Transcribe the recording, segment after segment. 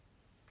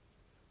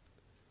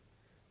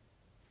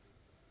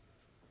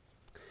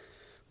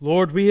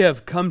Lord, we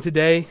have come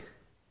today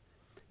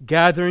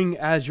gathering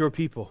as your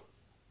people.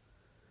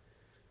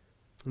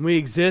 And we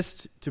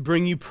exist to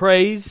bring you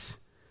praise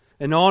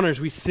and honor as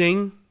we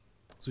sing,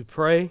 as we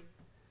pray,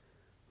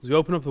 as we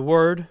open up the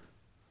Word,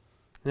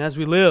 and as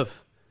we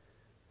live.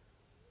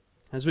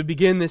 As we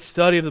begin this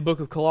study of the book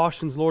of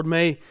Colossians, Lord,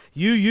 may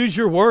you use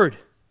your Word.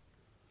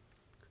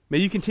 May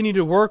you continue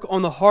to work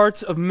on the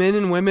hearts of men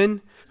and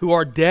women who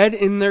are dead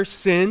in their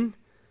sin,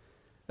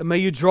 and may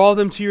you draw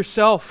them to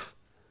yourself.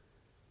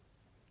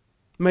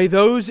 May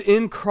those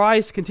in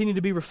Christ continue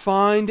to be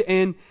refined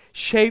and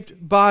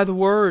shaped by the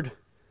Word.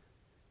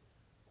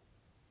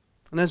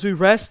 And as we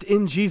rest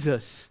in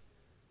Jesus,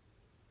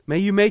 may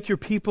you make your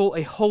people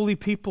a holy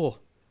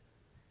people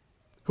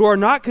who are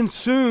not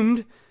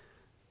consumed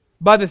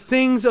by the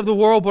things of the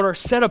world, but are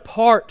set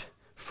apart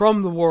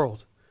from the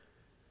world.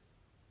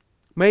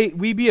 May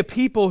we be a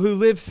people who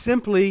live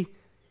simply,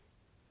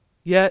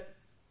 yet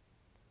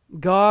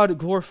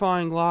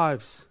God-glorifying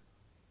lives.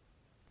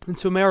 And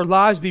so may our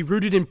lives be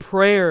rooted in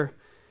prayer,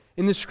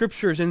 in the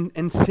Scriptures,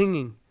 and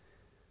singing.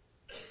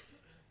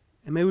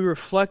 And may we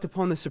reflect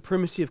upon the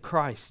supremacy of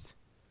Christ.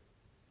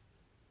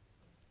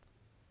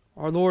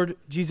 Our Lord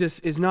Jesus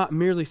is not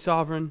merely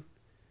sovereign,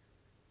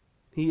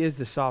 He is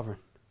the sovereign.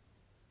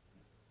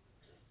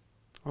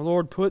 Our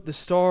Lord put the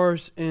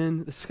stars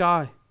in the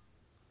sky.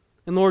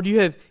 And Lord, you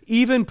have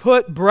even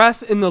put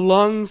breath in the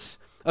lungs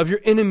of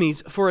your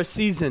enemies for a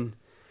season,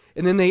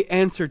 and then they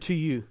answer to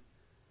you.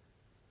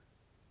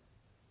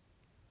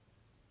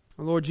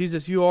 Our Lord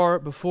Jesus, you are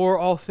before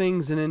all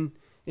things, and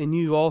in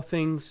you all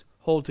things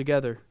hold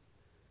together.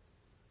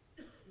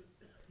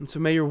 And so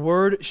may your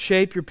word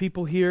shape your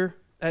people here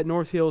at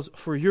North Hills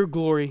for your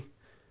glory,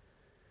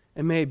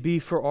 and may it be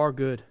for our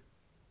good.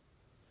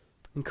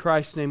 In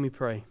Christ's name we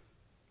pray.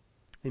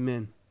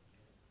 Amen.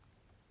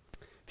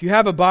 If you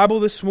have a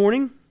Bible this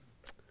morning,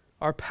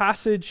 our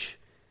passage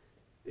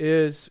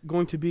is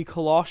going to be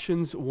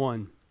Colossians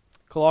 1.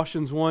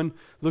 Colossians 1,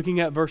 looking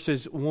at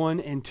verses 1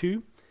 and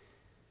 2.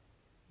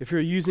 If you're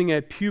using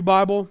a Pew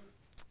Bible,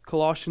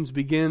 Colossians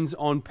begins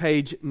on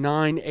page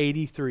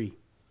 983.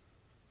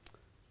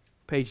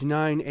 Page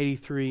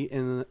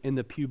 983 in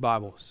the Pew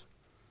Bibles.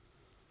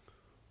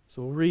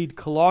 So we'll read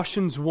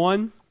Colossians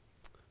 1,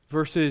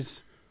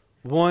 verses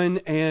 1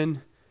 and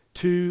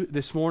 2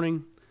 this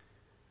morning.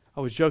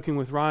 I was joking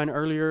with Ryan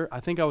earlier. I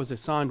think I was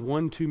assigned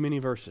one too many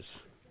verses.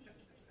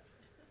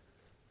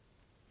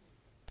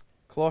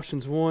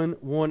 Colossians 1,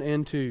 1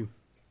 and 2.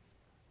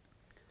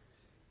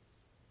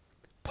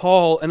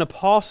 Paul, an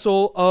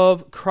apostle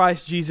of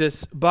Christ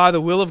Jesus, by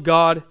the will of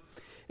God,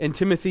 and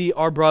Timothy,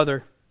 our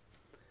brother,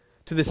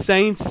 to the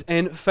saints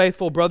and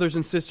faithful brothers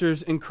and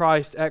sisters in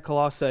Christ at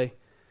Colossae,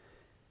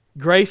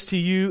 grace to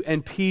you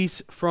and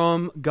peace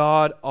from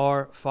God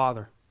our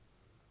Father.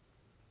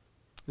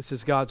 This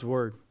is God's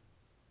Word.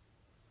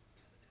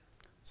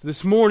 So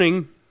this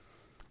morning,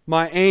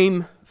 my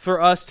aim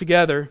for us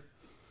together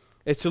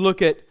is to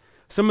look at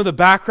some of the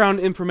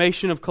background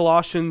information of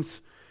Colossians,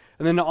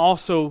 and then to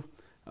also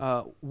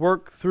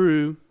walk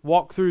through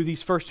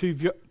these first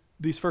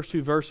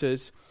two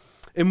verses,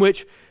 in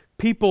which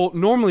people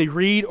normally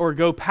read or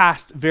go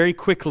past very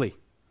quickly.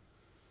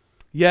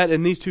 Yet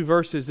in these two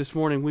verses this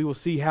morning, we will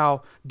see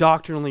how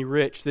doctrinally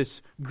rich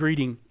this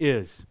greeting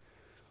is.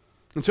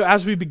 And so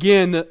as we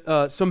begin,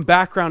 some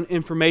background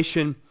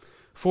information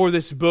for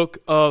this book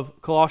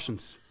of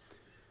Colossians.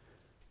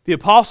 The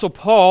Apostle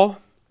Paul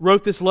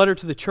wrote this letter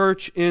to the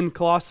church in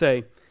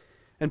Colossae.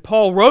 And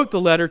Paul wrote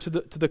the letter to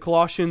the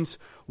Colossians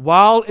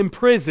while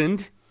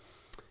imprisoned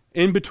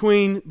in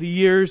between the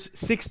years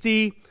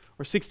 60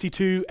 or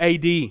 62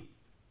 AD.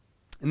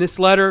 And this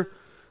letter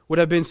would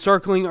have been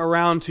circling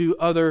around to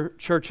other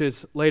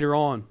churches later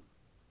on.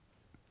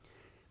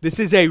 This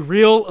is a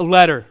real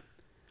letter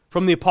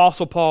from the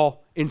Apostle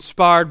Paul,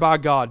 inspired by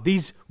God.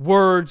 These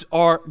words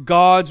are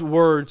God's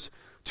words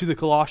to the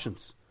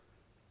Colossians.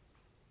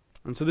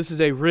 And so this is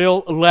a real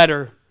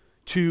letter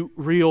to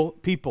real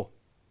people.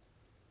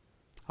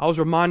 I was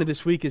reminded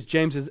this week as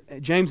James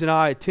and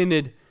I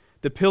attended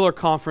the Pillar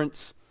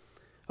Conference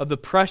of the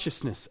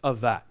preciousness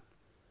of that.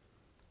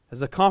 As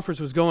the conference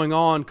was going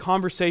on,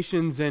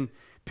 conversations and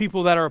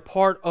people that are a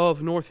part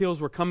of North Hills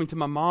were coming to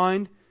my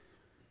mind.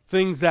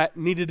 Things that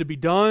needed to be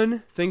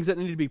done, things that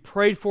needed to be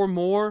prayed for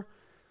more,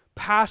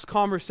 past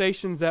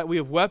conversations that we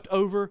have wept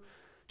over,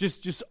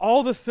 just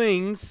all the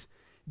things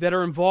that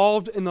are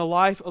involved in the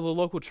life of the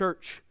local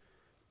church.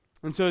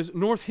 And so as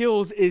North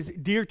Hills is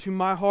dear to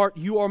my heart,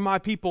 you are my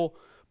people,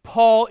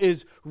 Paul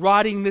is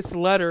writing this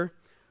letter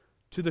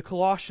to the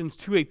Colossians,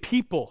 to a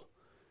people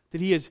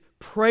that he has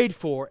prayed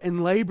for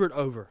and labored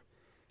over,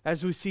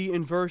 as we see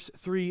in verse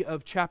 3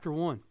 of chapter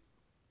 1.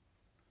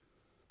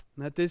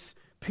 And that this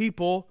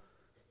people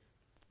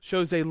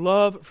shows a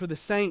love for the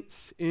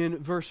saints in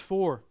verse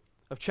 4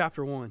 of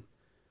chapter 1.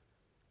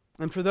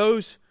 And for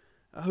those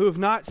who have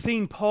not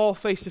seen Paul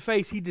face to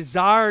face, he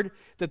desired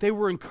that they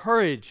were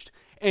encouraged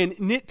and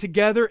knit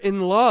together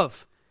in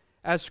love,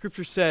 as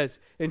Scripture says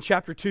in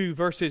chapter 2,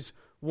 verses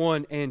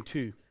 1 and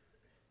 2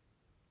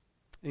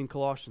 in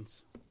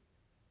Colossians.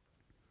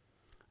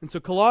 And so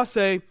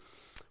Colossae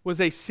was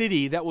a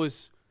city that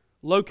was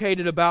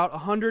located about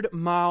 100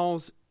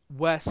 miles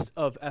west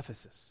of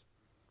Ephesus.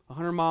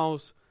 100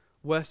 miles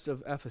west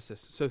of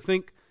Ephesus. So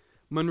think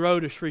Monroe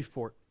to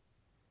Shreveport.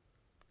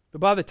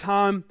 But by the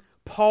time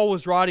Paul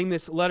was writing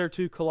this letter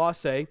to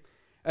Colossae,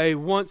 a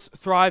once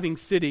thriving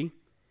city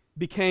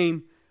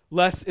became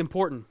less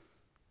important.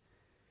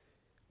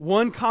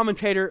 One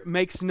commentator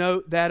makes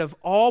note that of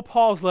all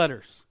Paul's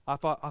letters, I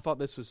thought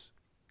this was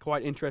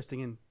quite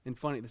interesting and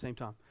funny at the same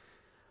time.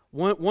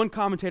 One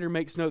commentator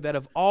makes note that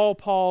of all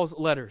Paul's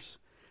letters,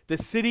 the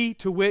city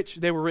to which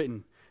they were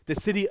written, the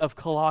city of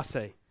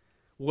Colossae,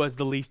 was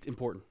the least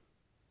important.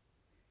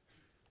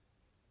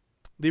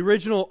 The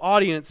original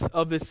audience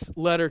of this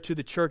letter to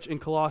the church in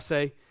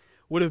Colossae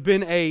would have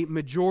been a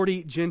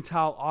majority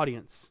Gentile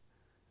audience.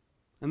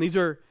 And these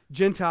are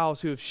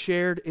Gentiles who have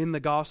shared in the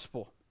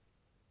gospel.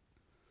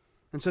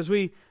 And so as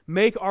we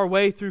make our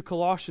way through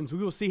Colossians, we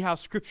will see how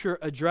Scripture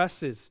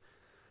addresses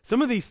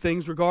some of these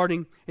things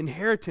regarding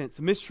inheritance,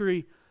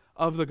 mystery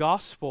of the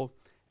gospel,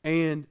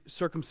 and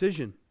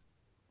circumcision.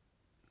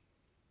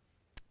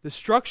 The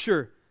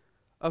structure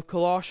of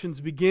Colossians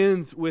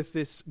begins with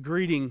this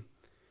greeting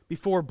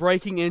before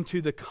breaking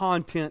into the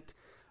content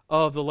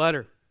of the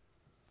letter.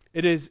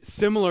 It is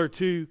similar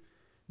to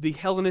the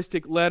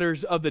Hellenistic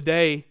letters of the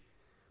day,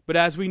 but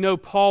as we know,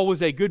 Paul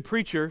was a good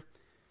preacher,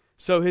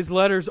 so his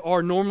letters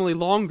are normally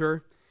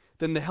longer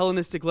than the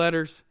Hellenistic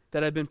letters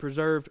that have been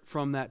preserved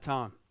from that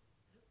time.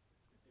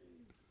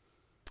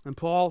 And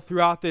Paul,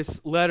 throughout this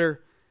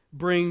letter,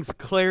 brings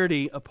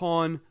clarity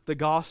upon the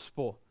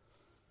gospel.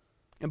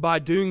 And by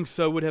doing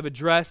so, would have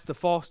addressed the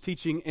false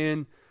teaching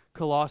in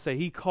Colossae.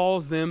 He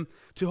calls them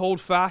to hold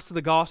fast to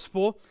the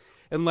gospel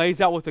and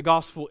lays out what the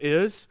gospel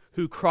is,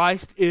 who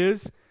Christ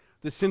is,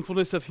 the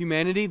sinfulness of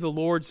humanity, the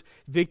Lord's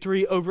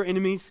victory over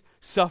enemies,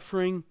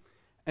 suffering,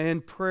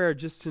 and prayer,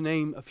 just to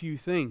name a few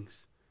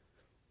things.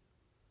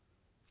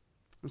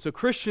 And so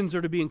Christians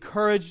are to be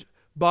encouraged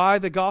by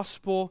the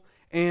gospel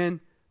and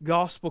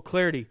gospel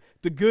clarity.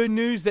 The good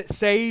news that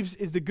saves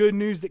is the good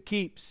news that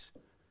keeps.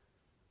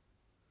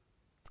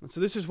 And so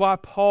this is why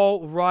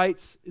Paul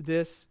writes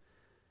this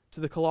to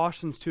the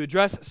Colossians, to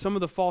address some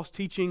of the false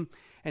teaching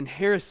and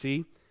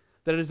heresy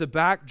that is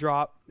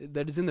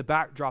in the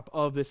backdrop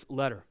of this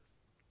letter.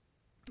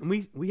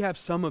 And we have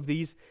some of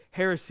these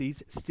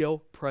heresies still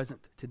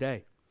present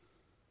today.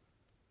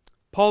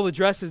 Paul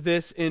addresses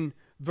this in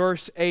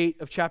verse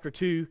 8 of chapter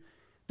 2,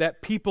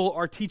 that people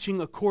are teaching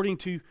according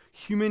to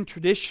human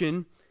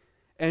tradition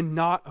and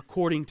not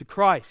according to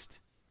Christ.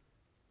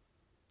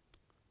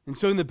 And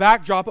so in the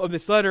backdrop of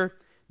this letter,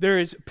 there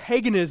is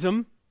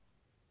paganism,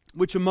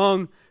 which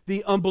among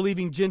the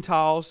unbelieving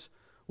Gentiles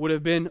would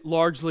have been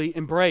largely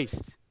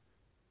embraced.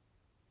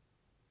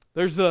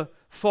 There's the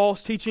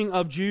false teaching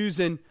of Jews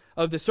and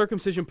of the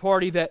circumcision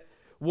party that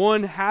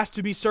one has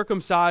to be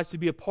circumcised to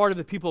be a part of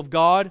the people of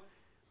God,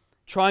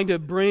 trying to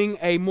bring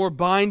a more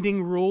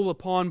binding rule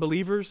upon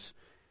believers,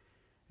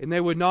 and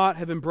they would not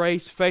have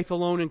embraced faith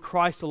alone in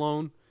Christ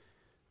alone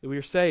that we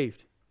are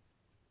saved.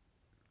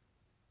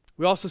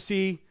 We also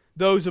see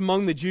those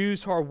among the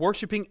Jews who are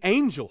worshiping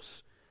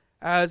angels,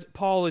 as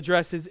Paul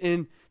addresses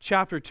in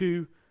chapter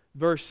 2,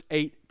 verse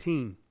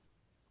 18.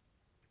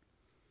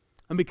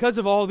 And because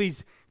of all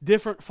these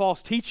different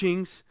false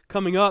teachings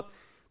coming up,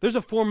 there's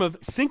a form of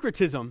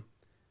syncretism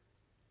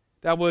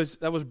that was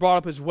brought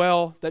up as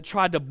well that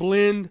tried to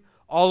blend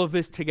all of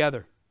this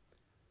together.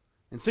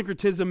 And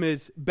syncretism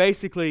is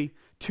basically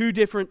two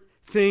different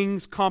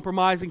things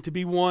compromising to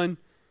be one,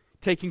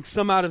 taking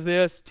some out of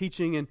this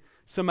teaching and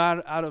some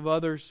out of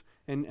others,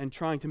 and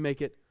trying to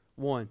make it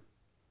one.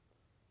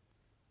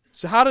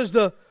 So how does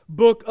the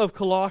book of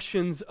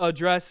Colossians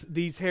address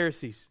these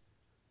heresies?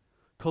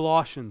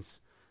 Colossians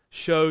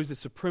shows the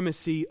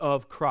supremacy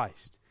of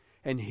Christ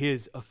and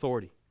His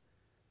authority.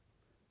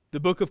 The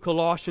book of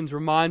Colossians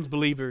reminds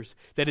believers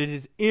that it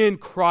is in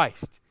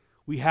Christ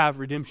we have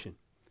redemption.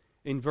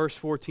 In verse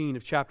 14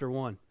 of chapter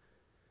 1.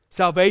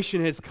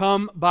 Salvation has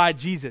come by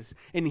Jesus,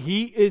 and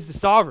He is the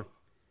sovereign.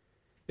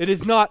 It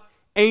is not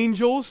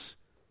angels,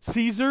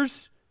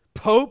 Caesars,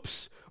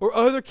 popes, or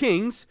other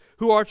kings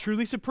who are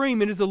truly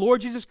supreme. It is the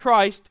Lord Jesus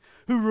Christ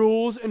who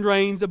rules and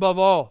reigns above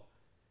all.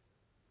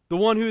 The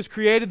one who has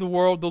created the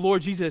world, the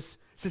Lord Jesus,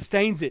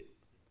 sustains it.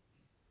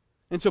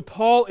 And so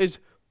Paul is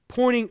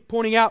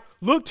pointing out,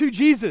 look to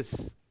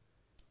Jesus.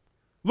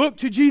 Look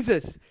to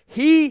Jesus.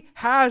 He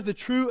has the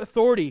true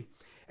authority,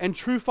 and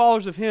true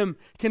followers of Him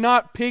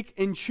cannot pick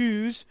and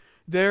choose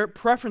their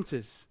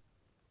preferences.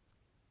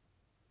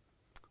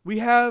 We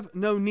have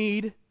no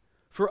need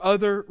for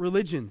other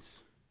religions.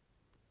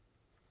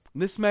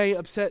 This may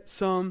upset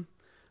some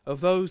of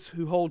those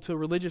who hold to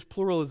religious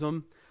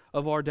pluralism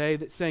of our day,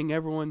 that's saying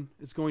everyone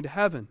is going to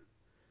heaven.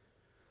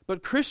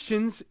 But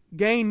Christians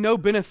gain no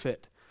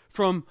benefit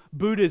from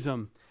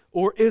Buddhism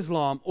or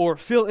Islam or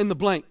fill in the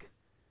blank.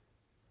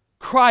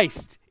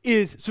 Christ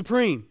is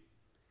supreme.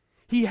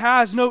 He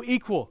has no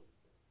equal.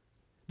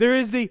 There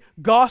is the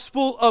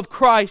gospel of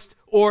Christ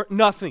or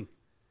nothing.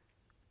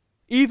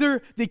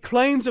 Either the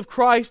claims of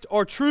Christ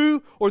are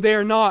true or they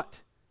are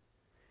not.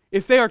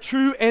 If they are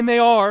true, and they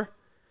are,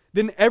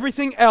 then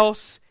everything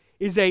else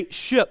is a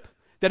ship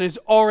that is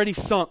already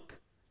sunk.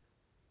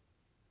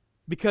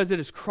 Because it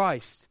is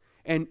Christ,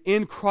 and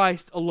in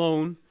Christ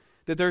alone,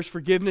 that there is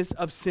forgiveness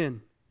of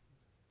sin.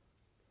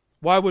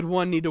 Why would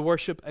one need to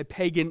worship a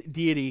pagan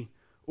deity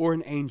or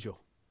an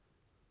angel?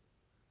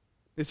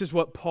 This is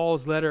what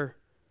Paul's letter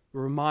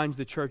reminds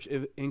the church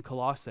in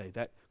Colossae,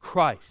 that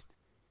Christ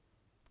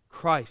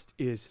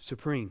is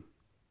supreme.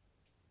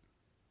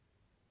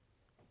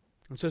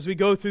 And so as we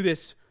go through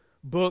this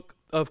book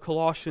of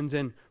Colossians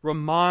and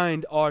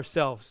remind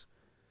ourselves,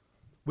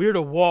 we are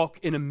to walk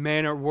in a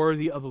manner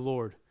worthy of the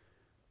Lord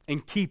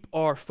and keep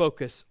our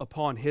focus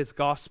upon His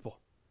gospel.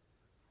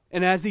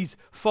 And as these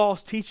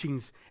false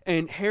teachings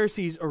and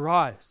heresies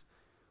arise,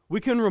 we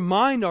can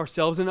remind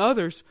ourselves and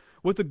others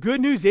what the good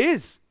news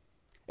is,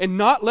 and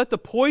not let the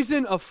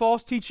poison of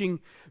false teaching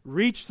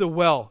reach the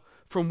well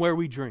from where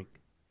we drink.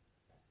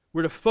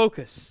 We're to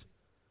focus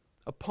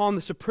upon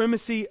the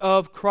supremacy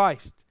of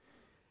Christ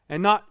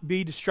and not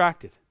be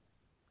distracted.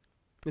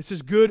 This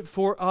is good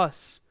for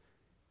us.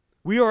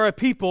 We are a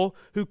people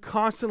who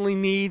constantly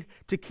need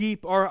to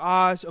keep our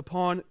eyes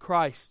upon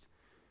Christ.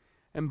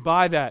 And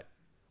by that,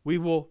 we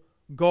will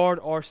guard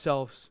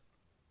ourselves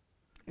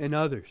and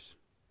others.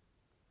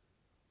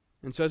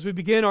 And so as we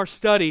begin our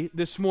study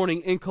this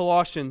morning in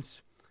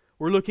Colossians,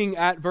 we're looking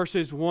at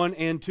verses 1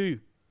 and 2.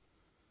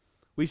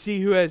 We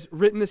see who has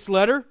written this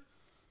letter,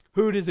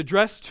 who it is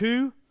addressed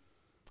to,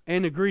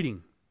 and a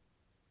greeting.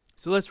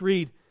 So let's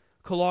read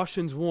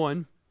Colossians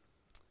 1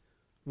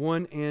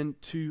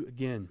 and 2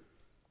 again.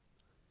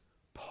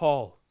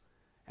 Paul,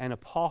 an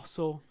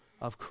apostle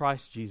of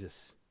Christ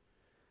Jesus,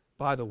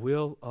 by the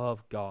will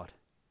of God,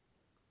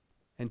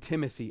 and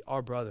Timothy,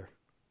 our brother,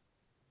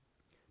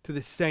 to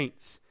the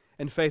saints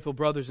and faithful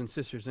brothers and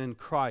sisters in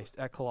Christ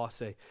at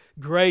Colossae,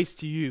 grace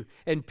to you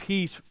and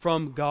peace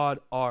from God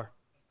our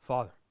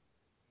Father.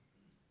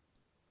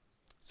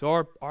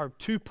 So our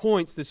 2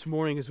 points this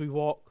morning as we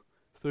walk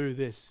through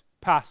this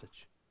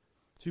passage.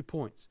 2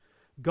 points.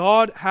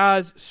 God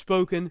has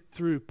spoken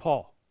through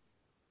Paul.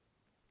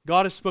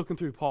 God has spoken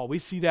through Paul. We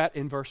see that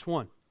in verse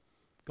 1.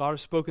 God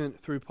has spoken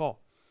through Paul.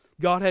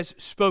 God has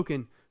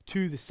spoken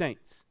to the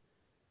saints.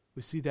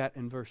 We see that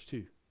in verse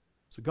 2.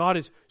 So God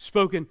has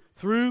spoken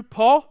through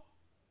Paul.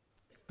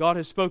 God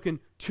has spoken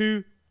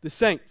to the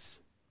saints.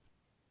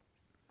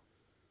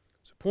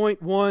 So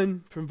point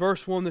 1 from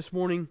verse 1 this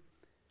morning,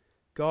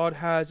 God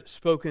has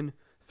spoken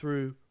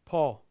through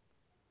Paul.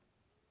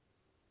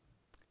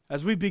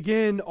 As we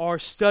begin our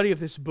study of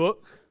this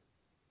book,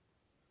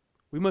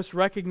 we must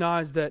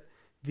recognize that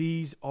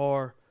these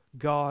are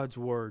God's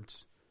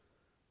words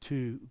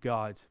to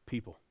God's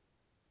people.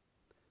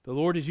 The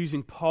Lord is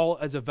using Paul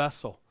as a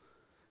vessel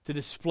to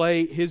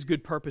display His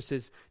good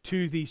purposes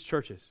to these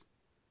churches.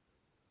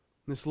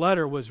 This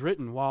letter was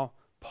written while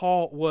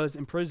Paul was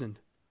imprisoned.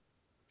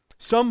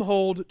 Some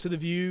hold to the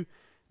view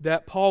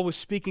that Paul was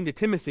speaking to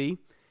Timothy,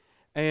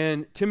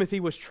 and Timothy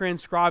was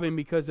transcribing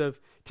because of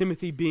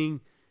Timothy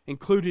being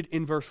included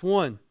in verse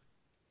 1.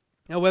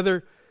 Now,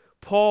 whether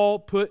Paul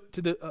put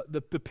to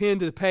the pen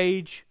to the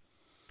page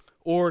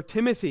or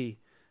Timothy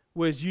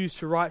was used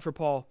to write for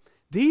Paul,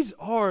 these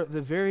are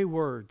the very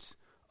words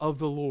of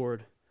the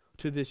Lord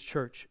to this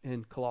church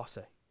in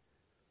Colossae.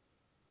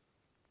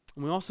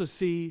 And we also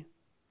see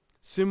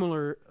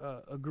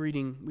a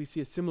greeting. We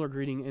see a similar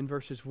greeting in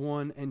verses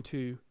 1 and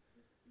 2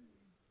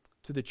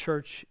 to the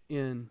church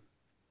in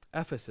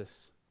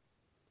Ephesus.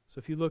 So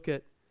if you look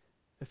at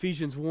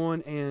Ephesians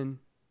 1 and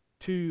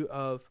 2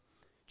 of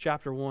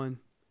chapter 1,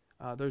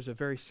 there's a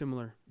very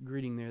similar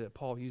greeting there that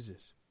Paul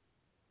uses.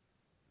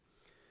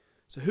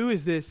 So who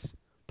is this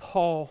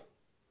Paul?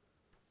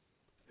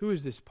 Who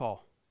is this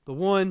Paul? The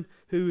one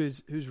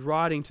who's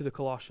writing to the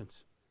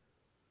Colossians.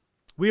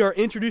 We are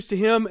introduced to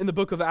him in the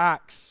book of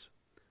Acts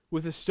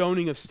with the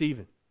stoning of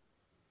Stephen.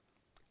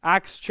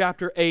 Acts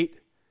chapter 8,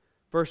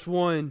 verse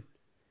 1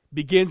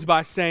 begins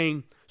by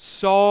saying,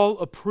 Saul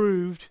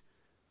approved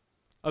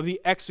of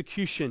the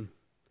execution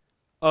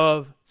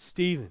of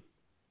Stephen.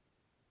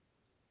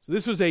 So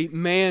this was a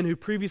man who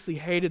previously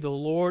hated the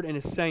Lord and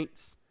His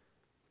saints.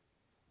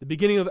 The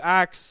beginning of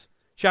Acts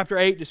chapter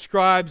 8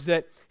 describes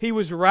that he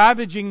was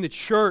ravaging the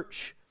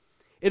church,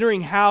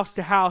 entering house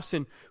to house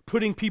and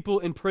putting people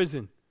in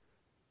prison.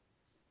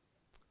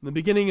 In the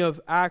beginning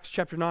of Acts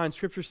chapter 9,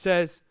 Scripture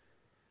says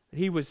that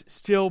he was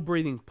still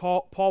breathing.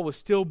 Paul was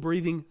still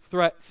breathing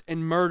threats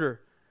and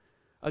murder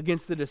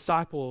against the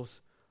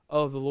disciples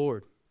of the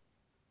Lord.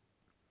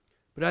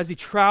 But as he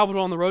traveled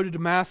on the road to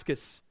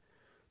Damascus,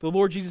 the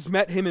Lord Jesus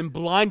met him and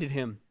blinded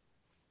him.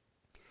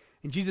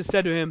 And Jesus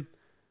said to him,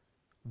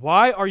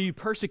 "Why are you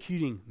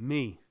persecuting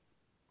me?"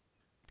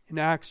 In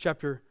Acts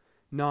chapter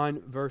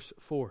 9, verse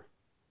 4.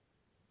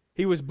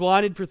 He was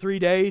blinded for 3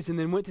 days and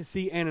then went to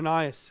see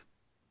Ananias.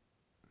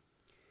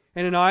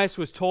 Ananias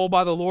was told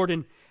by the Lord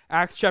in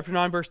Acts chapter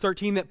 9, verse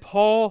 13 that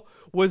Paul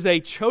was a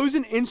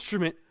chosen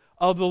instrument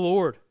of the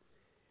Lord,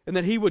 and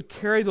that he would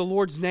carry the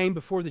Lord's name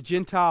before the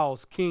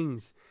Gentiles,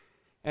 kings,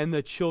 and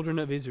the children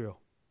of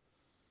Israel.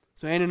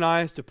 So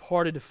Ananias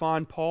departed to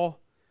find Paul.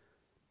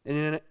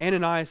 And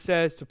Ananias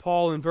says to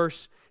Paul in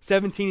verse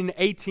 17 and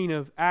 18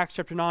 of Acts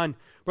chapter 9,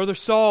 Brother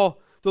Saul,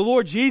 the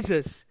Lord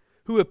Jesus,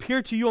 who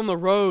appeared to you on the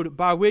road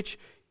by which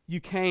you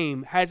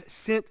came, has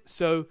sent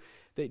so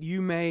that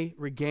you may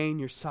regain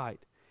your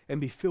sight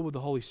and be filled with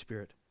the Holy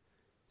Spirit.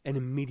 And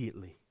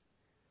immediately,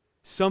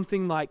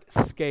 something like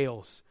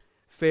scales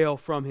fell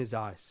from his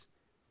eyes,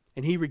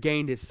 and he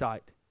regained his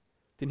sight.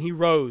 Then he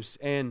rose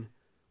and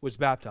was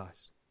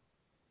baptized.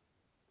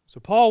 So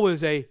Paul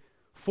was a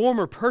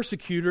former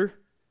persecutor,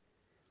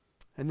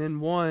 and then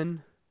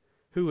one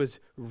who was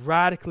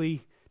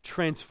radically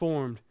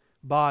transformed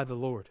by the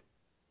Lord.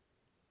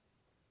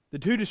 The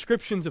two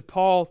descriptions of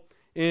Paul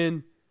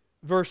in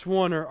verse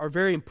 1 are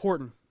very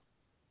important.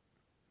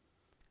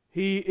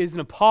 He is an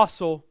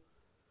apostle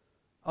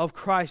of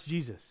Christ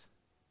Jesus.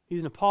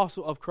 He's an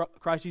apostle of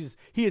Christ Jesus.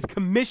 He is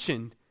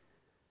commissioned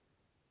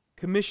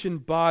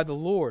by the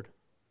Lord.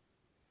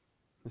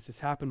 This has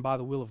happened by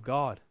the will of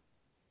God.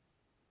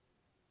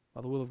 By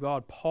the will of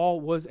God.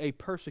 Paul was a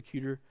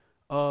persecutor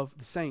of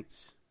the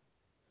saints.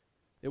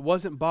 It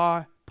wasn't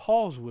by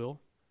Paul's will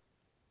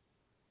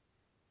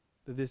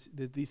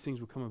that these things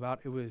would come about.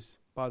 It was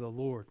by the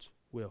Lord's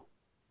will.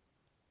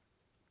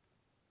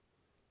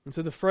 And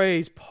so the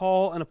phrase,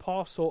 Paul, an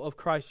apostle of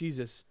Christ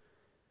Jesus,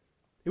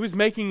 it was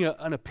making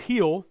an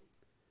appeal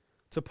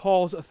to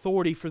Paul's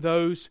authority for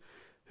those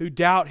who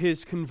doubt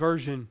his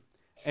conversion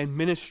and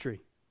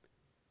ministry.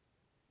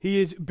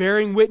 He is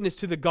bearing witness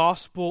to the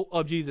gospel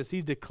of Jesus.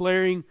 He's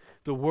declaring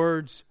the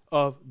words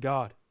of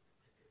God.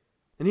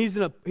 And he's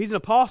an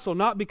apostle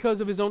not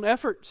because of his own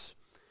efforts,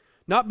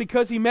 not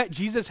because he met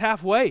Jesus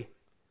halfway,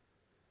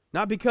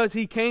 not because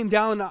he came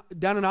down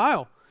an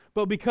aisle,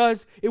 but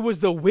because it was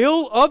the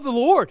will of the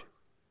Lord.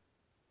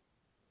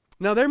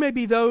 Now there may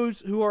be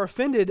those who are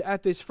offended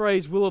at this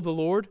phrase, will of the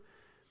Lord,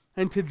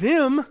 and to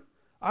them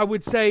I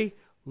would say,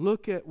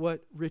 look at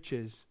what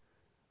riches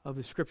of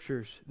the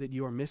Scriptures that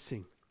you are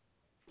missing.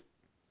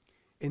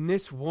 In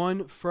this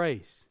one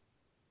phrase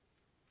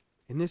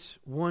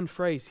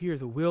here,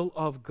 the will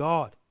of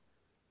God,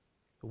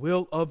 the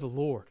will of the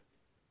Lord,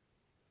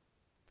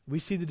 we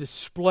see the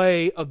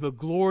display of the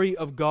glory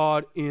of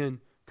God in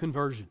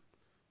conversion.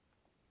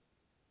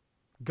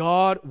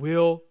 God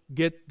will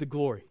get the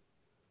glory.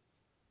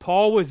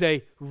 Paul was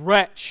a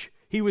wretch.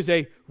 He was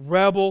a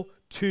rebel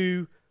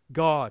to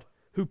God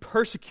who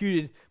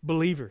persecuted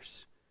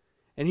believers.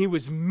 And he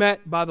was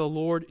met by the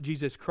Lord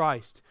Jesus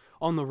Christ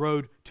on the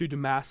road to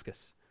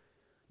Damascus.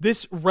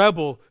 This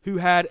rebel who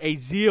had a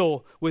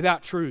zeal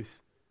without truth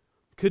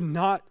could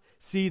not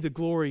see the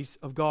glories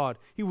of God.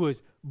 He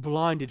was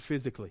blinded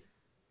physically.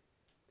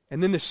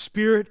 And then the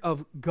Spirit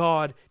of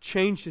God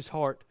changed his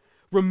heart,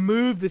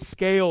 removed the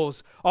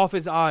scales off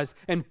his eyes,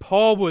 and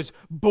Paul was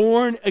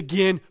born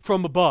again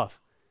from above.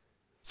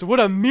 So what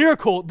a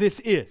miracle this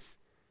is.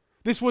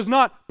 This was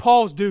not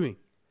Paul's doing,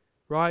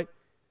 right?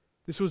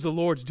 This was the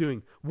Lord's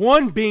doing.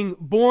 One being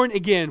born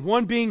again,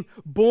 one being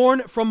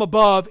born from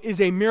above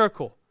is a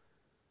miracle.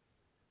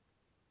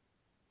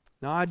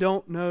 Now, I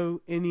don't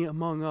know any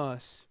among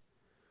us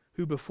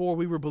who before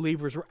we were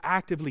believers were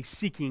actively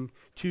seeking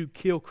to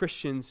kill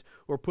Christians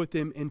or put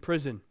them in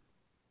prison.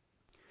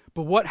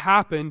 But what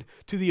happened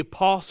to the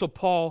Apostle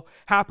Paul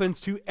happens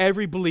to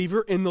every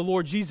believer in the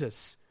Lord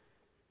Jesus.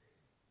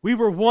 We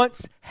were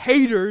once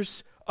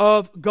haters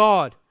of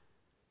God,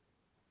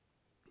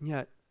 and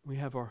yet we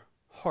have our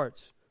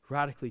hearts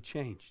radically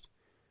changed.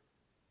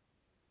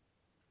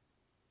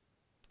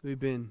 We've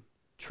been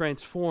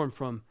transformed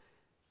from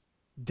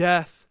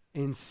death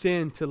and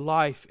sin to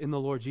life in the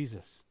Lord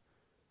Jesus.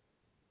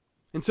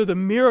 And so the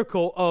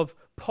miracle of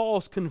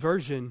Paul's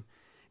conversion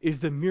is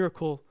the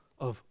miracle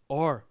of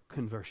our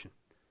conversion.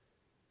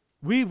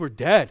 We were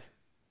dead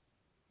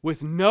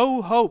with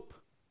no hope.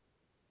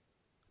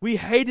 We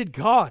hated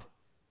God.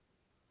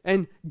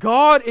 And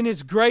God in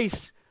His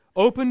grace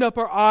opened up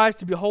our eyes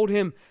to behold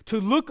Him,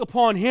 to look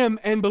upon Him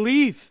and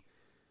believe.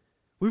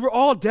 We were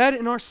all dead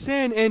in our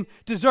sin and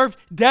deserved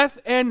death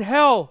and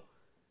hell.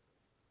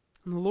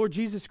 And the Lord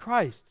Jesus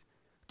Christ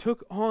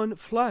took on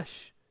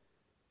flesh,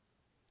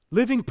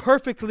 living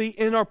perfectly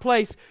in our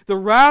place. The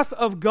wrath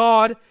of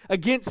God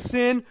against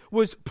sin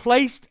was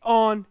placed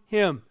on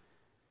Him.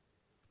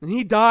 And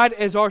He died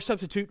as our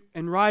substitute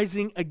and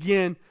rising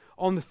again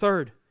on the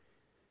third.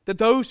 That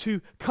those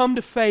who come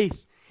to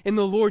faith in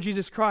the Lord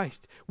Jesus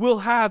Christ will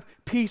have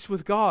peace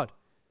with God.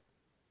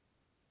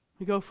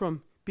 We go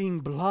from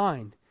being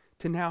blind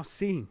to now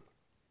seeing.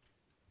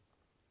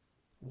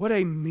 What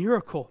a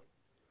miracle.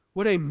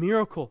 What a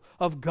miracle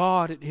of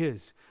God it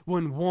is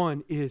when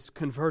one is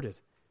converted.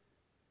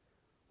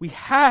 We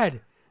had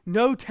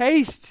no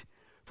taste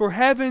for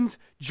heaven's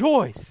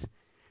joys.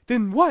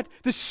 Then what?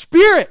 The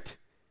Spirit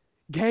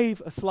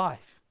gave us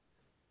life.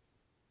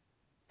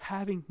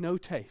 Having no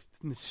taste,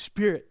 and the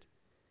Spirit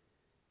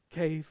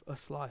gave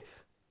us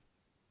life.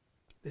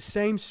 The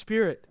same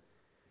Spirit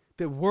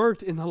that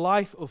worked in the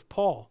life of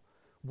Paul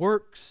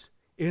works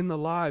in the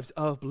lives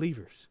of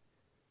believers.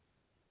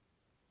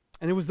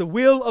 And it was the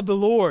will of the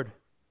Lord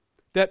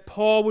that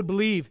Paul would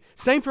believe.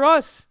 Same for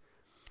us.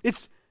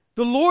 It's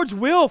the Lord's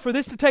will for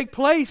this to take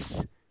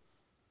place.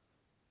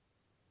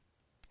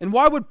 And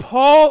why would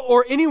Paul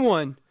or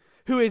anyone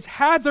who has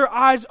had their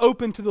eyes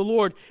open to the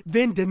Lord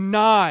then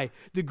deny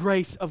the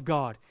grace of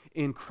God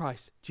in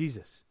Christ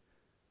Jesus?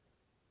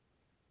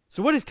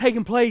 So what has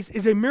taken place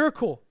is a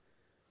miracle.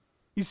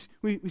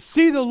 We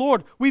see the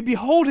Lord. We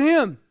behold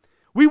Him.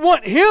 We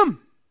want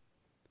Him.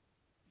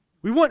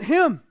 We want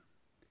Him.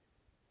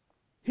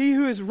 He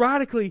who has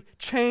radically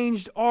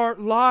changed our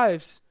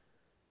lives.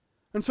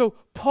 And so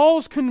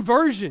Paul's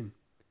conversion,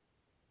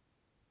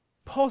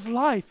 Paul's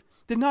life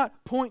did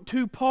not point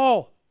to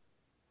Paul.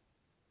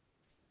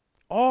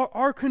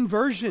 Our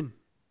conversion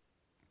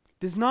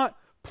does not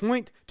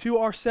point to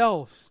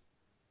ourselves.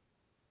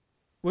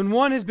 When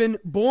one has been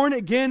born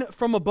again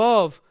from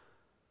above,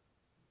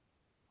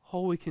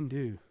 all we can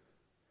do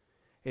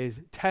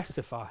is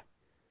testify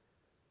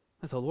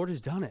that the Lord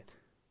has done it.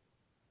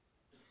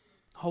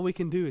 All we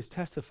can do is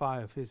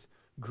testify of His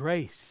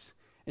grace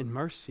and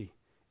mercy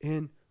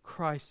in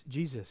Christ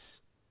Jesus.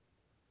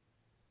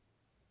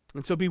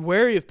 And so be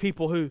wary of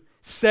people who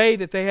say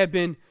that they have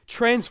been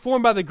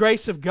transformed by the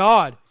grace of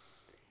God,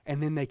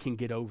 and then they can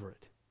get over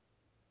it.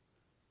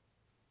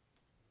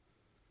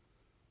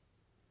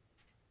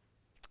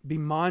 Be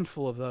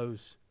mindful of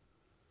those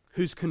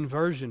whose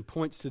conversion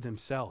points to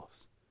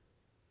themselves.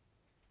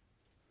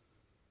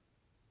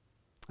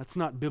 That's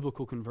not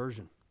biblical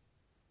conversion.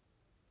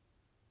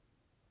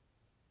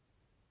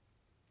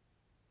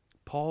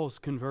 Paul's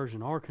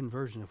conversion, our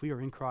conversion, if we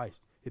are in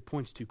Christ, it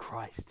points to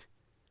Christ.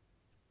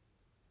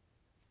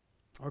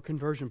 Our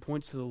conversion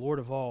points to the Lord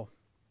of all,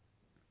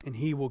 and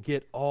He will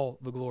get all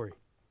the glory.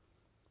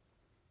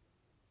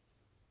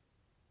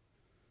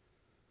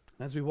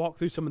 As we walk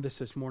through some of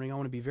this morning, I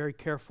want to be very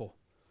careful.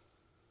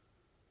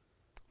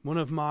 One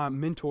of my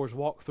mentors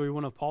walked through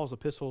one of Paul's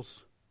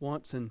epistles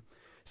once, and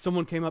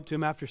someone came up to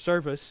him after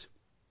service,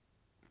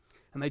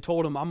 and they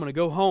told him, I'm going to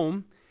go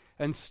home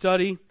and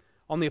study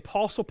on the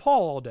Apostle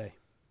Paul all day.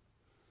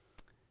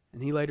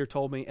 And he later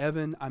told me,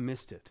 Evan, I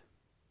missed it.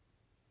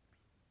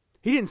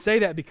 He didn't say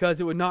that because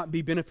it would not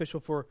be beneficial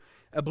for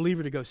a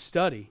believer to go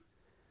study,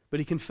 but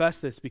he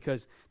confessed this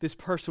because this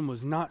person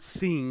was not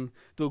seeing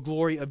the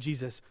glory of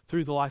Jesus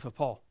through the life of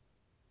Paul.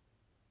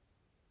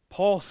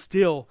 Paul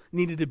still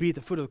needed to be at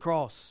the foot of the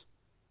cross.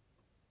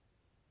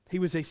 He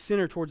was a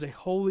sinner towards a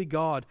holy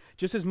God,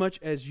 just as much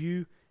as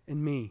you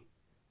and me.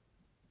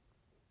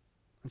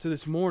 And so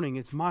this morning,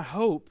 it's my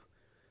hope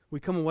we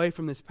come away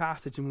from this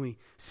passage and we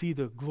see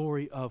the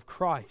glory of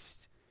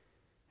Christ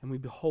and we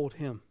behold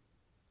Him.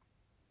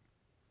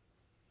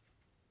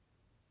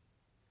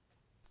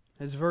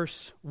 As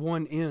verse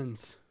 1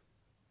 ends,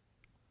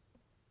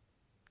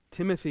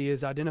 Timothy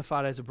is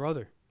identified as a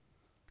brother.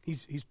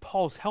 He's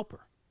Paul's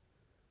helper.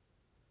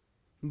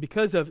 And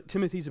because of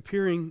Timothy's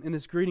appearing in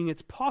this greeting,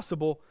 it's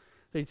possible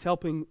that he's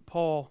helping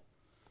Paul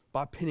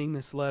by penning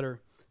this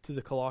letter to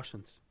the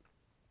Colossians.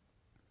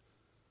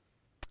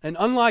 And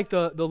unlike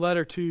the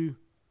letter to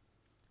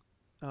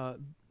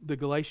the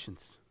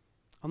Galatians,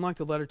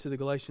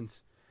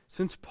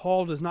 since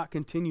Paul does not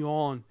continue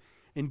on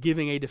in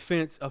giving a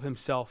defense of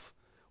himself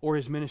or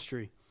his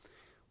ministry,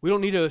 we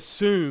don't need to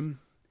assume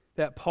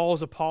that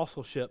Paul's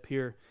apostleship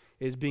here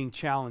is being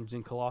challenged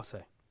in Colossae.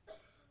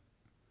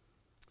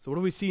 So what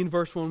do we see in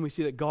verse 1? We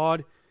see that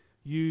God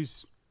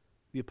used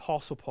the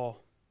Apostle Paul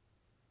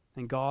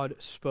and God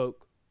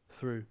spoke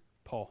through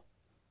Paul.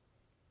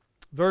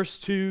 Verse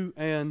 2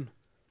 and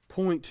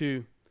point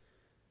 2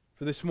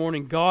 for this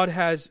morning, God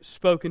has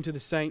spoken to the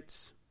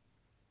saints.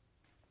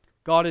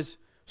 God has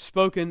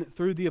spoken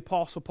through the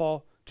Apostle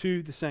Paul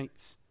to the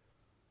saints.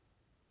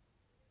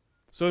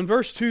 So in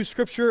verse 2,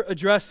 Scripture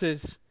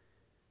addresses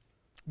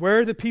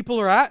where the people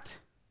are at,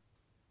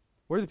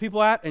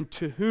 and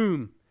to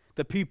whom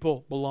the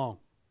people belong.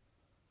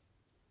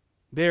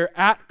 They're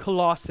at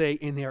Colossae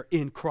and they're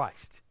in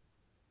Christ.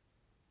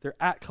 They're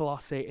at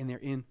Colossae and they're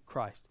in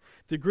Christ.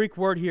 The Greek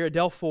word here,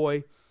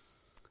 adelphoi,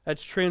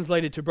 that's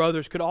translated to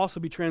brothers, could also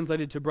be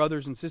translated to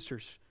brothers and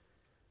sisters.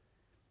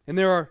 And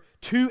there are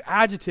two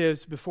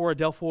adjectives before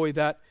adelphoi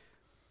that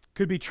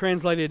could be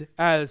translated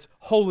as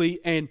holy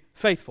and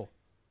faithful.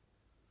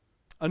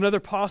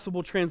 Another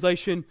possible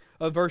translation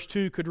of verse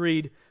 2 could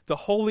read, the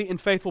holy and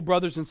faithful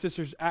brothers and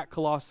sisters at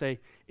Colossae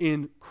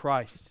in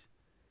Christ.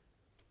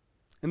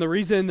 And the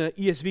reason the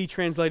ESV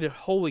translated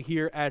holy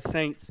here as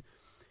saints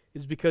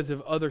is because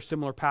of other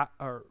similar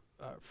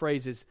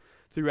phrases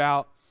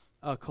throughout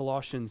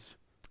Colossians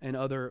and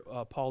other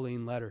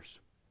Pauline letters.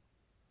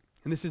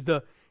 And this is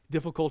the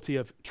difficulty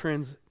of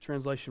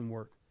translation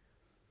work.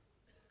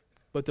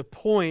 But the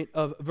point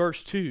of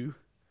verse 2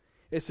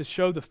 is to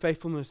show the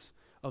faithfulness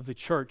of the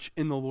church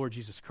in the Lord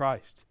Jesus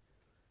Christ.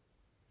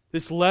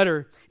 This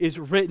letter is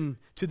written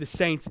to the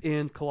saints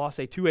in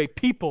Colossae, to a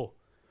people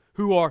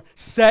who are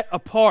set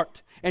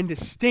apart and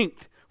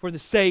distinct for the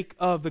sake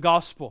of the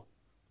gospel.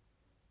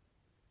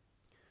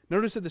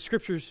 Notice that the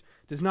Scriptures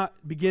does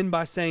not begin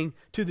by saying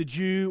to the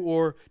Jew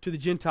or to the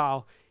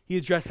Gentile. He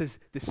addresses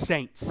the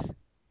saints.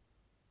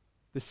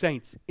 The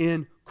saints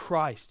in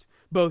Christ,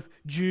 both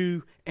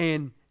Jew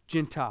and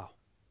Gentile.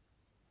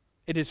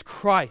 It is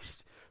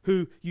Christ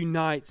who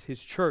unites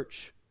His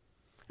church.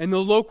 And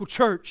the local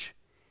church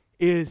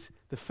is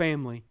the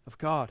family of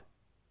God.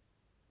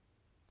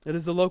 It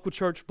is the local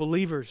church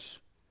believers,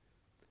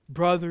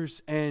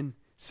 brothers and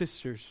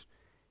sisters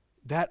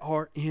that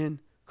are in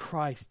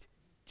Christ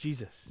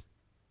Jesus.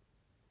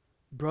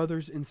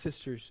 Brothers and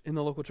sisters in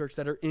the local church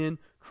that are in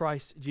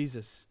Christ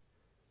Jesus.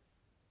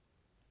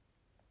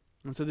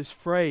 And so this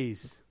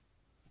phrase,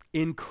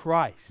 in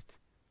Christ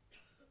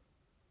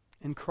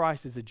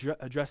is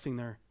addressing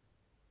their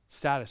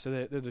status. So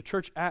they're the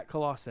church at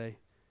Colossae.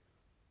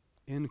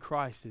 In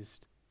Christ is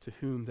to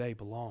whom they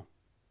belong.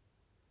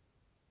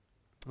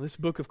 This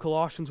book of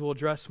Colossians will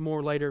address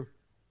more later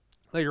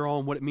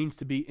on what it means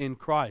to be in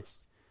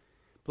Christ.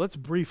 But let's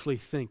briefly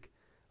think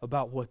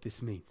about what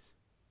this means.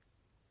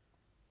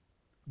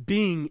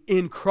 Being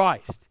in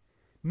Christ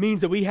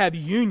means that we have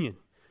union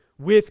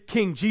with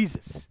King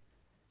Jesus.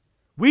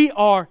 We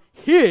are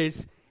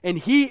His and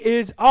He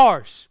is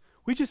ours.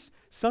 We just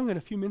sung it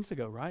a few minutes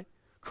ago, right?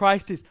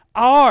 Christ is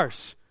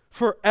ours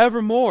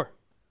forevermore.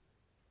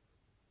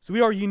 So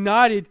we are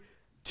united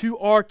to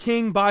our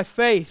King by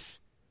faith.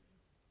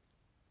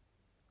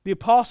 The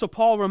Apostle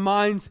Paul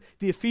reminds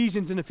the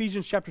Ephesians in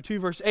Ephesians chapter 2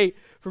 verse 8,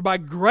 "For by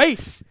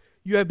grace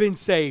you have been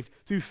saved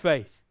through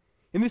faith.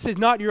 And this is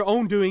not your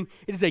own doing,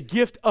 it is a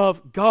gift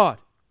of God."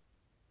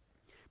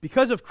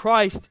 Because of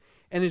Christ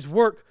and His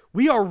work,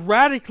 we are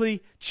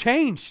radically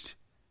changed.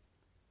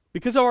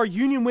 Because of our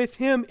union with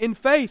Him in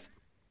faith,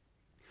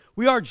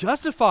 we are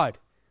justified.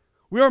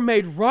 We are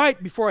made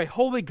right before a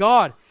holy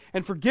God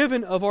and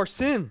forgiven of our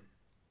sin.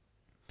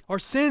 Our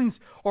sins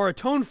are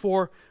atoned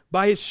for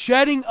by His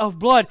shedding of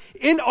blood.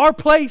 In our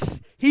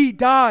place, He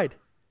died.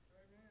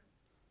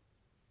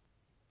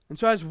 And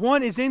so as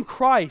one is in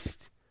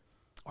Christ,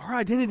 our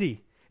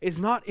identity is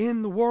not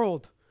in the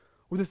world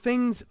or the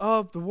things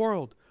of the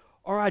world.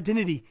 Our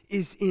identity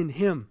is in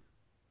Him.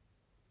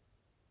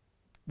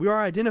 We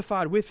are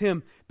identified with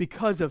Him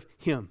because of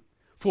Him,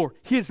 for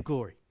His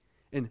glory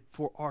and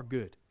for our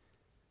good.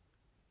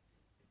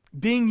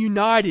 Being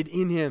united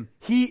in Him,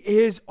 He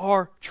is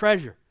our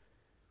treasure.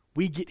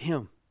 We get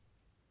Him.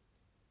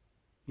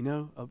 You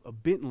know, a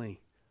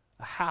Bentley,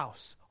 a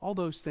house, all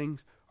those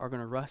things are going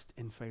to rust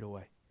and fade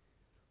away.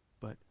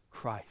 But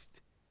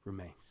Christ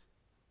remains.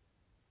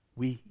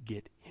 We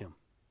get Him.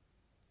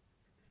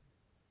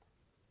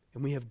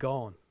 And we have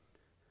gone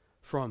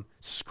from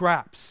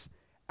scraps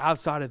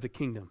outside of the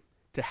kingdom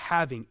to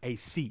having a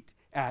seat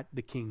at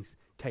the King's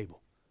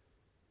table.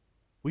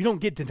 We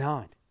don't get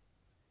denied.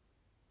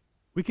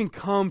 We can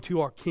come to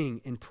our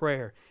King in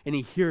prayer, and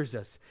He hears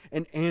us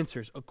and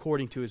answers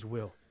according to His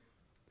will.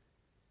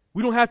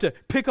 We don't have to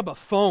pick up a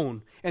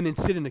phone and then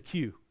sit in a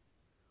queue.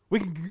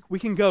 We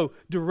can go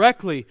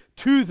directly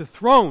to the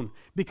throne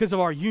because of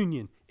our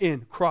union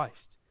in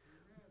Christ.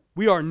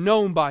 We are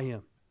known by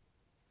Him.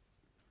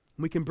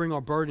 We can bring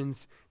our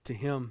burdens to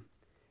Him,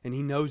 and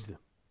He knows them.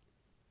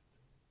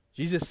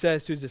 Jesus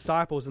says to His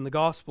disciples in the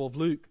Gospel of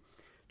Luke,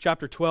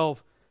 chapter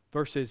 12,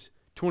 verses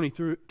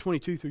 22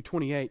 through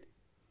 28,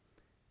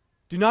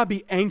 "Do not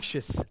be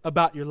anxious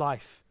about your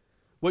life,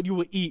 what you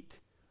will eat,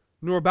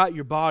 nor about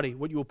your body,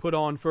 what you will put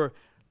on, for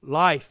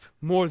life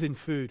more than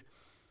food,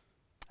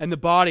 and the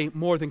body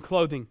more than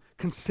clothing.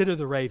 Consider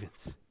the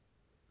ravens.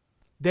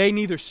 They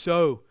neither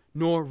sow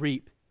nor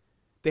reap.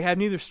 They have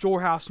neither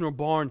storehouse nor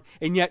barn,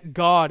 and yet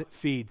God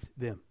feeds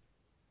them.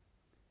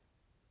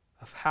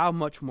 Of how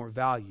much more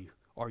value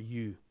are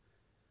you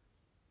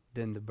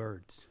than the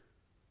birds?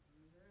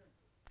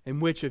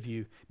 And which of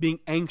you, being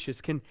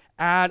anxious, can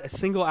add a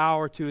single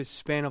hour to his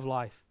span of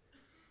life?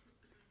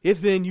 If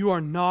then you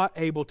are not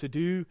able to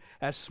do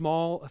as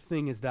small a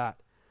thing as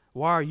that,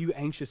 why are you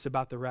anxious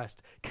about the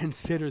rest?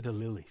 Consider the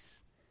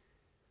lilies.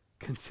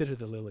 Consider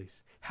the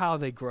lilies, how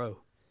they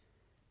grow.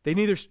 They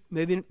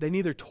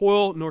neither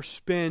toil nor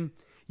spin,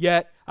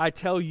 yet I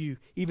tell you,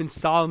 even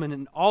Solomon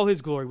in all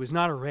his glory was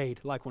not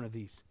arrayed like one of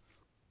these.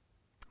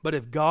 But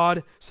if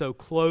God so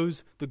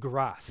clothes the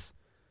grass,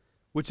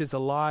 which is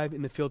alive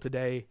in the field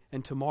today,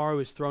 and tomorrow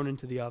is thrown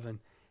into the oven,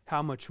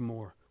 how much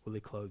more will He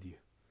clothe you,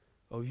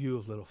 O you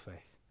of little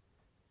faith?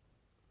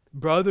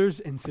 Brothers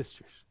and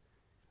sisters,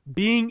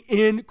 being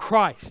in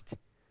Christ,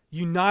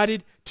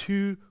 united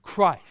to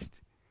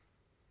Christ,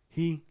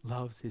 He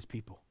loves His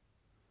people.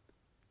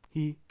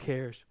 He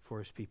cares for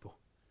His people.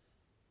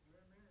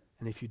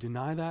 And if you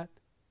deny that,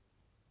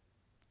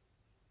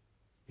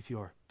 if you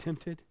are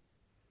tempted,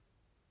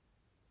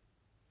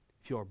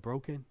 if you are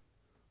broken,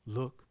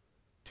 look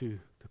to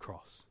the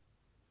cross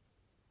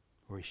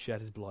where He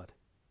shed His blood.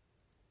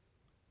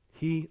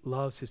 He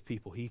loves His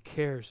people. He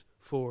cares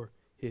for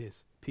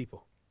His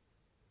people.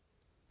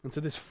 And so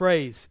this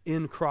phrase,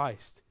 in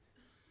Christ,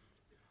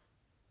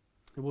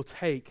 it will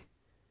take,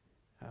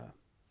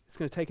 it's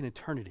going to take an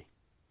eternity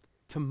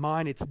to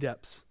mine its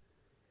depths,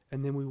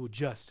 and then we will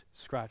just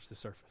scratch the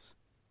surface.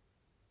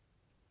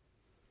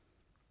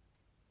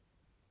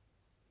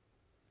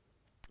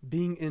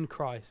 being in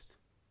Christ,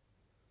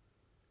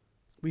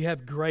 we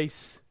have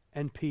grace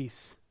and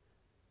peace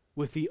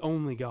with the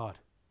only God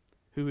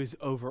who is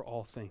over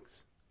all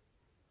things.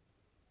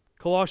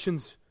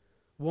 Colossians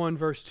 1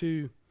 verse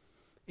 2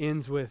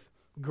 ends with,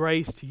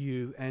 grace to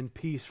you and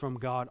peace from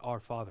God our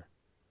Father.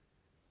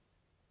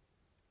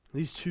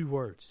 These two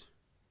words,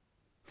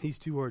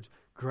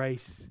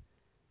 grace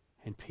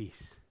and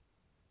peace.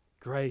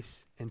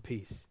 Grace and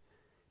peace.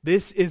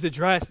 This is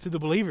addressed to the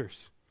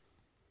believers.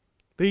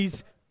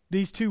 These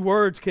two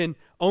words can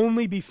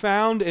only be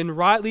found and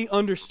rightly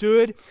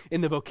understood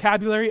in the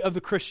vocabulary of the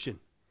Christian.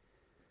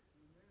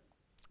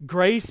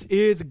 Grace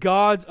is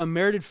God's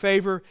unmerited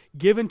favor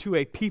given to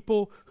a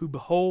people who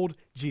behold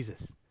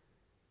Jesus.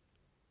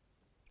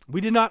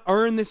 We did not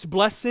earn this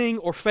blessing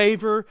or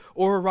favor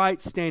or a right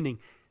standing.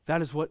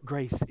 That is what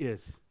grace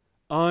is.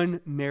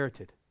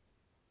 Unmerited.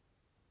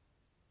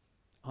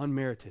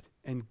 Unmerited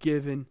and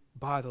given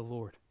by the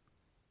Lord.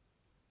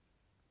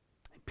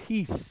 And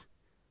peace.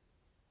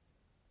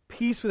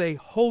 Peace with a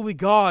holy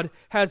God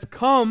has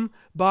come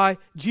by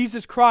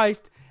Jesus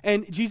Christ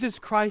and Jesus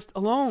Christ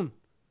alone.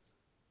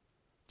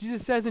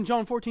 Jesus says in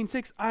John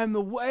 14:6, I am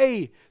the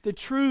way, the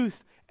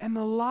truth, and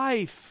the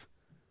life.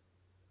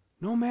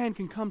 No man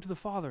can come to the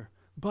Father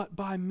but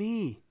by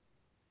me.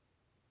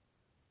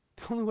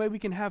 The only way we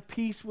can have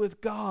peace with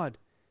God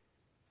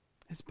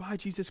is by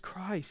Jesus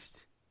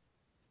Christ.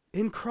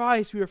 In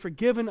Christ we are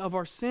forgiven of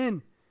our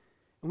sin,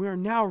 and we are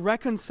now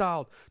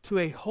reconciled to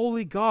a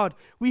holy God.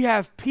 We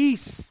have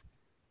peace.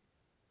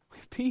 We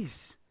have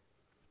peace.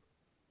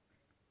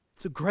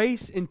 So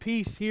grace and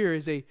peace here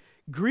is a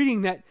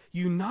greeting that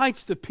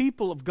unites the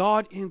people of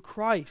God in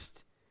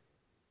Christ.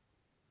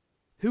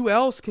 Who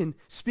else can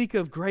speak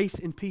of grace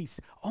and peace?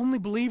 Only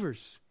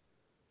believers.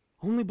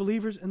 Only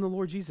believers in the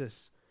Lord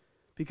Jesus.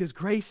 Because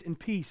grace and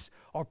peace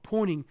are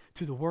pointing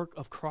to the work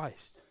of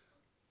Christ.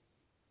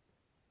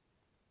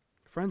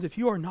 Friends, if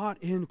you are not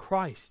in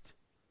Christ,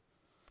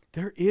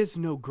 there is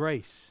no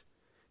grace.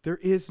 There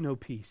is no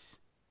peace.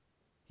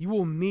 You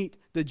will meet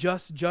the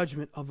just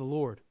judgment of the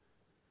Lord.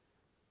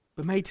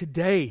 But may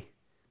today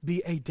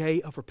be a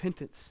day of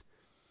repentance.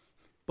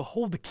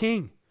 Behold the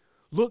King.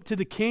 Look to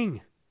the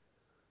King.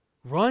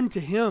 Run to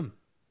Him.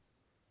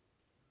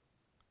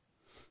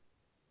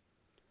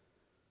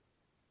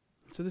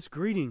 So this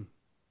greeting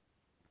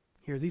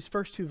here, these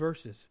first two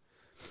verses,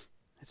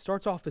 it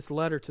starts off this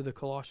letter to the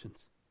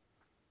Colossians.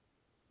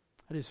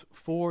 It is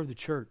for the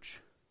church.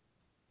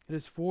 It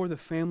is for the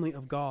family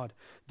of God,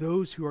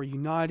 those who are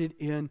united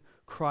in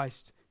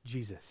Christ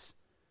Jesus.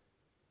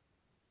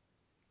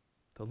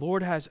 The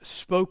Lord has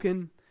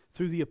spoken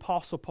through the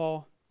Apostle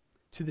Paul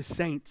to the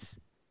saints,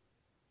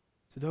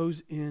 to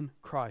those in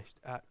Christ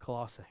at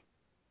Colossae.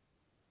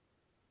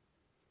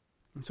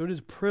 And so it is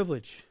a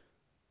privilege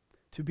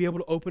to be able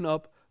to open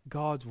up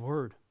God's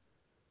Word.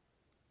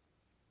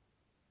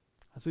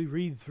 As we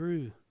read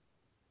through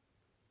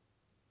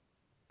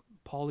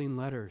Pauline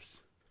letters,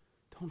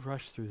 don't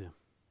rush through them.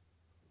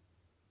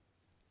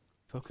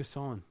 Focus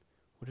on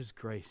what is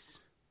grace,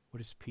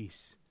 what is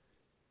peace,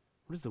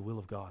 what is the will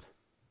of God.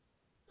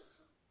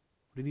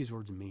 What do these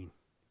words mean?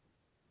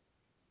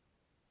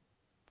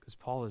 Because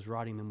Paul is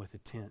writing them with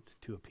intent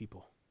to a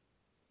people.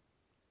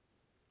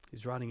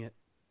 He's writing it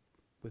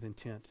with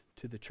intent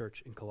to the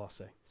church in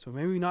Colossae. So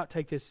may we not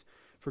take this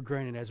for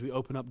granted as we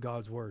open up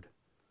God's Word.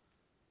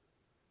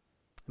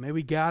 May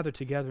we gather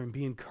together and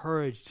be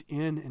encouraged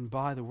in and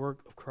by the work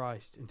of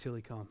Christ until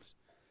He comes.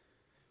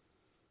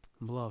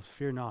 And beloved,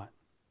 fear not.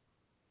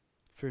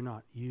 Fear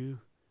not. You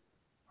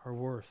are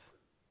worth.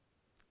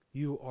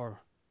 You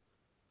are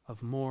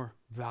of more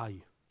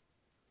value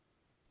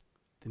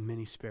than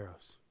many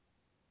sparrows.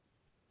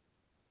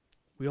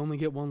 We only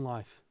get one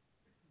life,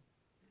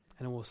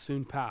 and it will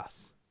soon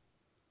pass.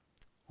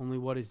 Only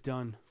what is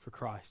done for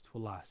Christ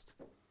will last.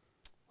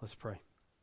 Let's pray.